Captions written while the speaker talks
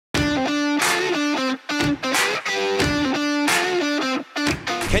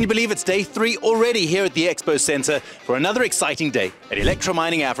Can you believe it's day 3 already here at the Expo Center for another exciting day at Electra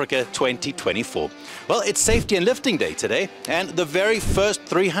Mining Africa 2024? Well, it's Safety and Lifting Day today, and the very first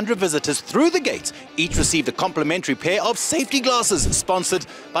 300 visitors through the gates each received a complimentary pair of safety glasses sponsored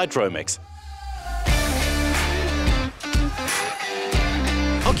by Dromex.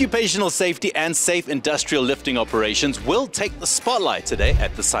 Occupational safety and safe industrial lifting operations will take the spotlight today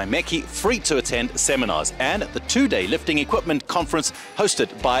at the Saimeki free-to-attend seminars and at the 2-day lifting equipment conference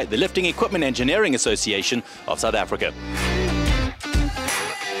hosted by the Lifting Equipment Engineering Association of South Africa.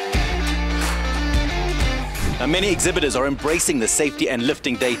 Now, many exhibitors are embracing the Safety and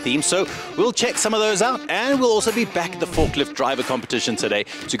Lifting Day theme, so we'll check some of those out, and we'll also be back at the forklift driver competition today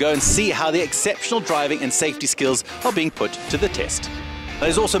to go and see how the exceptional driving and safety skills are being put to the test.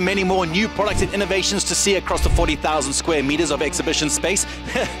 There's also many more new products and innovations to see across the 40,000 square meters of exhibition space.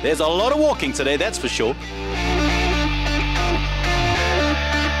 There's a lot of walking today, that's for sure.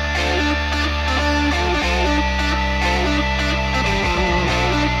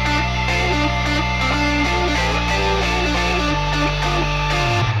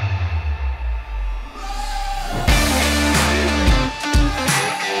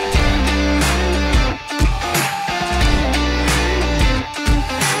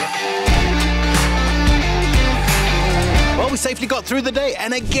 We safely got through the day,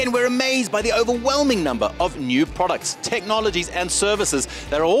 and again we're amazed by the overwhelming number of new products, technologies and services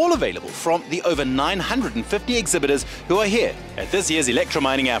that are all available from the over 950 exhibitors who are here at this year's Electra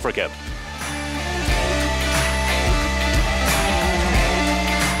Mining Africa.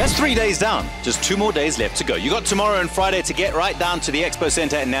 That's 3 days down, just 2 more days left to go. You got tomorrow and Friday to get right down to the Expo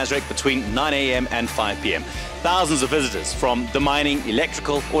Center in Nasrec between 9 a.m. and 5 p.m. Thousands of visitors from the mining,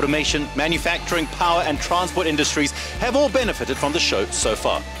 electrical, automation, manufacturing, power and transport industries have all benefited from the show so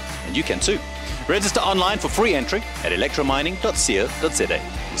far. And you can too. Register online for free entry at electramining.co.za.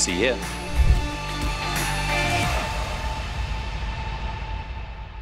 We'll see you here.